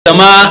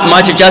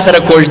ما چې چا سره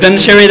کوژدن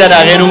شوی ده د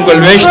هغې نوم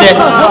ګلویش دی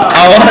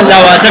او لا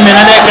واده مې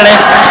نه دی کړی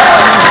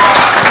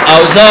او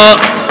زه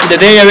د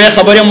دې یوې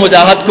خبرې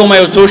مزاحت کوم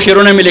یو څو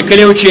شعرونه مې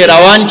لیکلي وو چې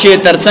روان چې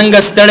تر څنګه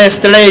ستړی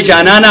ستړی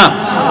جانانه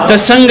ته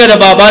څنګه د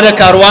بابا د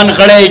کاروان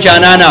غړی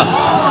جانانه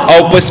او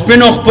په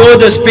سپینو خپو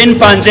د سپین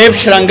پانزیب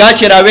شرنګا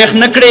چې راویښ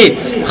نه کړي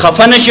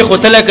خفه نشي خو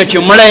ته لکه چې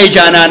مړی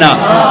جانانه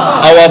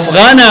او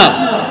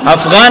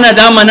افغانه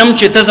دا منم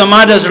چې ته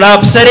زما د زړه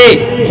افسرې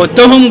خو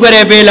ته هم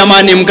ګورې بې له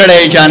ما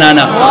نیمګړی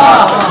جانانه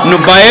نو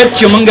باید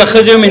چې موږ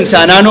ښځې هم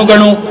انسانان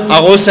وګڼو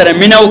هغو سره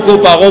مینه وکړو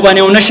په هغو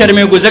باندې ونه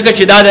شرمېږو ځکه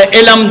چې دا د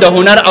علم د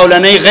هنر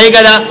اولنۍ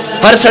غېږه ده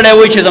هر سړی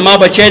وایي چې زما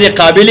بچی دی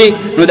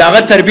قابلې نو د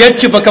هغه تربیت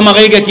چې په کومه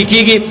غېږه کې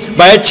کېږي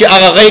باید چې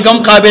هغه غېږ هم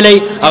قابلې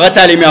هغه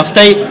تعلیم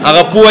یافته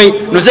هغه پوه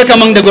نو ځکه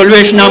موږ د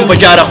ګلویش نام په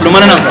جار اخلو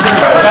مننه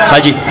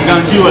حاجي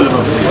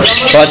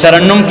په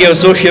ترنم کې یو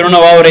څو شعرونه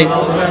واورئ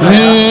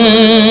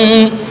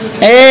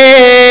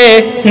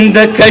د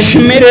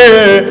کشمیر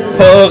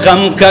په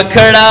غم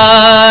ککړه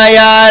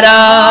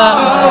یارا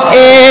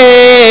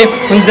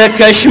د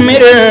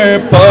کشمیر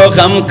په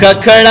غم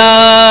ککړه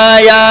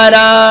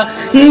یارا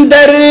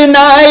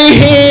درنای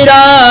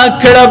هیرا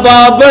کړه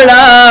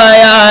بابړه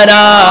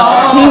یارا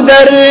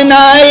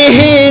درنای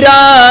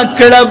هیرا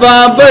کړه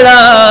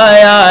بابړه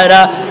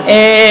یارا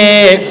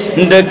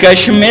د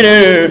کشمیر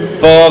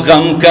په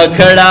غم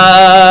ککړه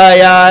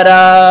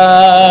یارا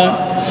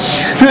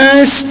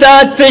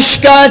ستا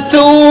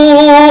تشکاتو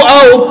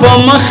او په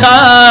مخه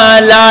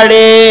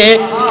لاړې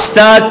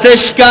ستا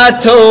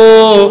تشکاتو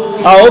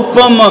او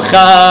په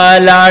مخه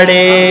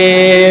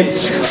لاړې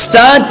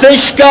ستا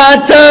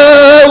تشکاتو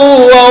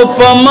او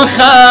په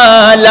مخه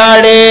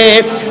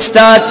لاړې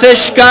ستا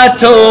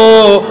تشکاتو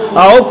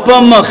او په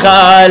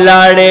مخه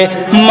لاړې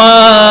ما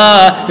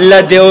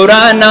له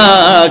دیورانا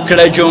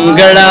کړه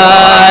جونګړه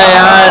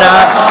یارا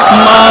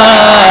ما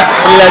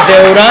له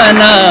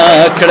دیورانا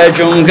کړه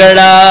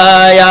جونګړه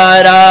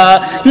یارا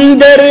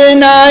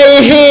درنای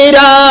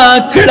هیرا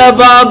کړه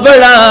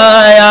بابړه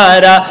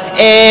یارا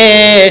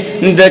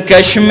د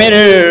کشمیر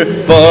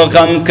په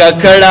غم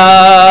ککړه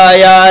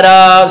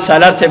یارا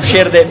سالار صاحب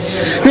شعر دی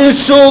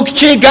څوک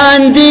چې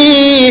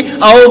ګاندي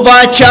او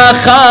باچا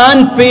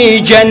خان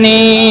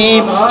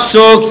پیجني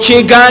څوک چې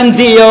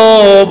ګاندي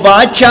او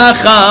باچا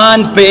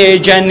خان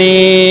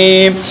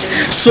پیجني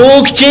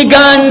څوک چې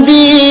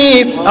ګاندي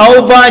او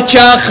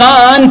باچا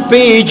خان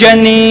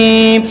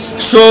پیجني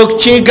څوک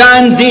چې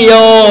ګاندي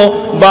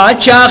او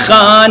باچا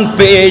خان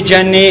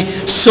پیجني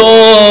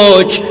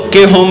سوچ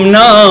کې هم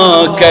نه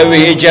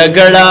کوي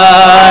جګړه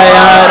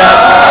یارا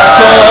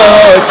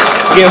سوچ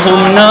کې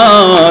هم نه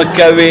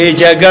کوي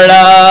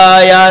جګړه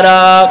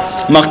یارا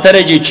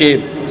مختار جی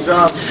چې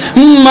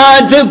ما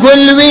د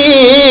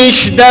ګلویش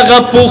دغه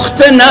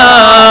پوښتنه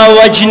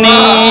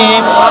وجني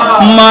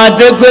ما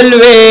د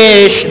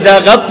ګلویش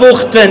دغه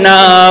پوښتنه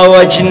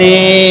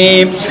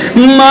وجني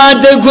ما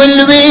د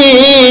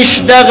ګلویش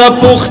دغه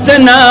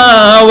پوښتنه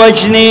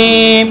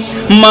وجني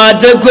ما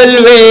د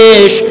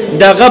ګلویش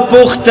دغه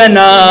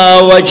پوښتنه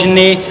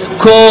وجني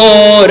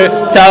کور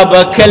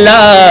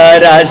تابکلا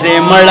رازې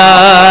مړه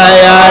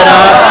یارا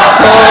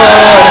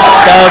کور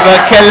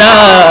تابکلا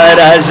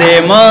رازې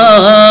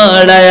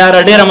مړه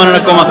یارا ډېره مننه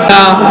کوم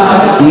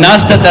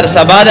ناسته تر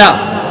سبا ده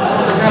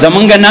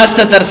زمونږ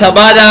ناسته تر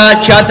سبا ده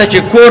چاته چې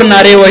کور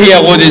نارې وهي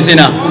هغو دې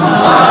ځینه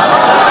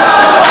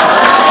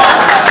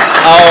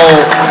او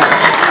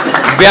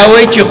بیا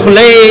وایي چې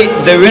خوله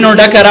د وینو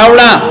ډکه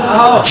راوړه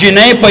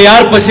جینۍ په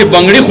یار پسې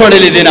بنګړي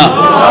خوړلې دي نه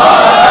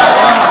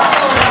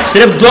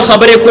صرف دو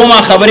خبرې کومه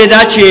خبرې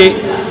دا چې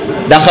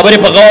دا خبرې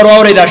په غور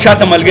واورئ دا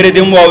شاته ملګري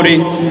دې هم واوري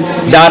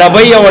د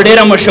عربۍ یوه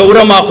ډېره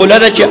مشهوره معقوله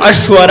ده چې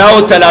الشعراء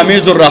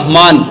تلاميذ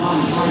الرحمن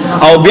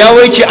او بیا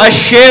وایي چې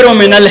الشعر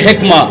من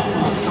الحکمه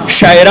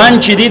شاعران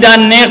چې دي دا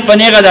نیغ په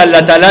نیغه د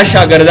الله تعالی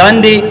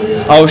شاګردان دي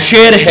او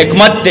شعر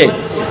حکمت دی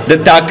د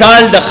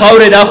تاکال د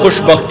خاورې دا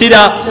خوشبختی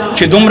ده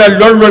چې دومره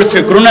لوړ لوړ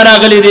فکرونه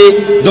راغلي دي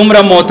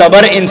دومره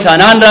معتبر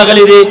انسانان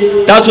راغلي دي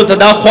تاسو ته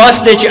دا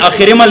خواست دی چې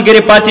آخري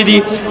ملګري پاتې دي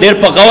ډېر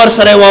په غور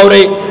سره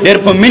واورئ ډېر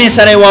په مینې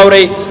سره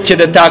واورئ چې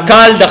د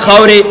تاکال د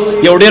خاورې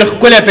یو ډېر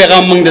ښکلی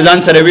پیغام موږ د ځان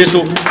سره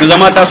ویسو نو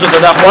زما تاسو ته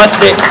دا خواست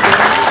دی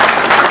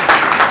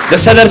د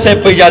صدر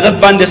صاحب په اجازت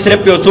باندې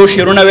صرف یو څو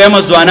شعرونه ویم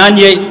ځوانان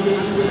یې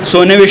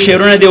څو نوي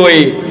شعرونه دي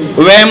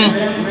ویم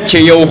چې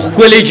یو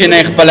ښکلې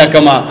جنۍ خپله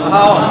کما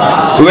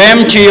ویم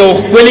چې یو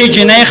ښکلې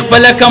جنۍ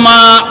خپله کما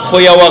خو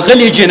یوه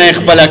غلې جنۍ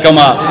خپله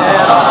کما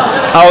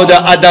او د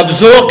ادب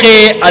ذوقې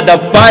ادب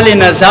پالې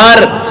نظر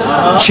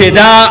چې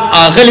دا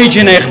اغلې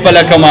جنۍ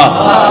خپله کما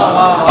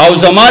او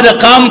زما د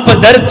قام په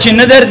درد چې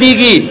نه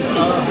دردېږي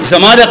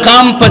زما د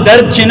قام په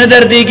درد چې نه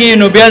دردېږي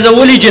نو بیا زه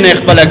ولې جنۍ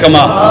خپله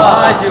کما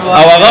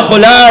او هغه خو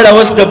لاړه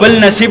اوس د بل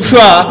نصیب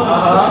شوه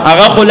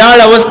هغه خو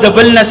لاړه اوس د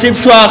بل نصیب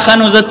شوه ښه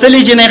نو زه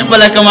تلې جنۍ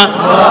خپله کما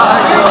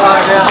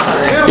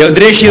یو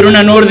درې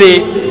شعرونه نور دي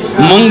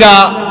منګه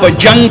په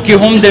جنگ کې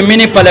هم د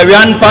مینې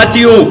پلویان پاتې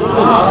یو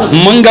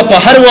منګه په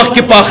هر وخت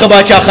کې پاخه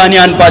باچا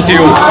خانیان پاتې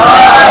یو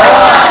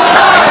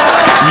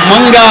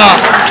منګه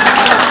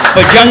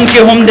په جنگ کې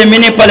هم د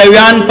مینې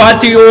پلویان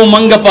پاتې یو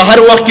موږ په هر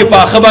وخت کې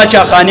پاخه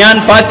باچا خانیان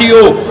پاتې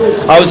یو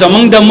او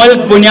زمونږ د ملک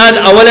بنیاد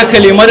اوله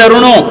کلمه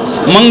درونو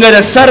موږ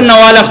د سر نه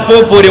واله خپو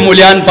پورې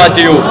مولیان پاتې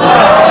یو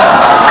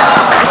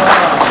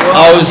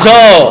او زه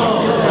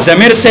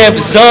ضمیر صاحب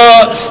زه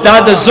ستا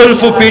د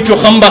زلفو پیچو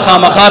خم به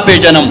خامخا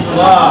پیژنم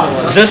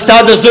زه ستا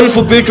د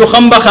زلفو پیچو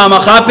خم به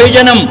خامخا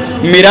پیژنم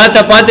میرا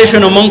ته پاتې شو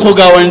نو موږ خو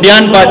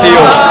ګاونډیان پاتې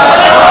یو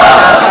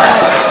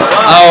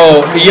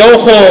او یو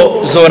خو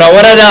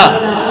زوروره ده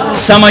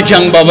سمه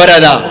جنگ ببره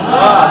ده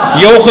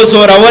یو خو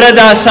زوروره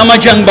ده سمه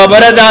جنگ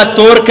ببره ده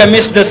تور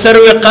کمیس د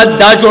سروې قد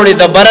دا جوړې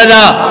د بره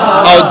ده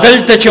او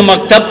دلته چې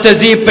مکتب ته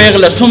ځي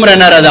پیغله څومره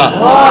نره ده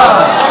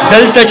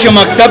دلته چې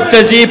مکتب ته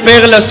ځي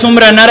پیغله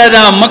څومره نره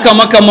ده مکه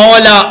مکه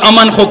موله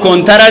امن خو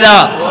کونتره ده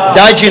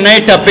دا جنۍ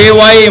ټپې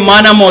وایي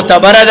مانه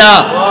معتبره ده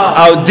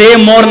او دې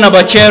مور نه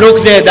بچی روک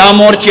دی دا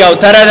مور چې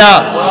اوتره ده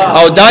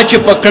او دا چې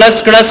په کړس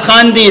کړس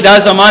خاندي دا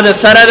زما د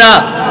سره ده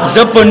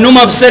زه په نوم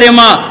افسر یم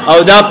او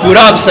دا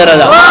پوره افسره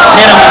ده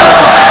ډېره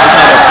مننه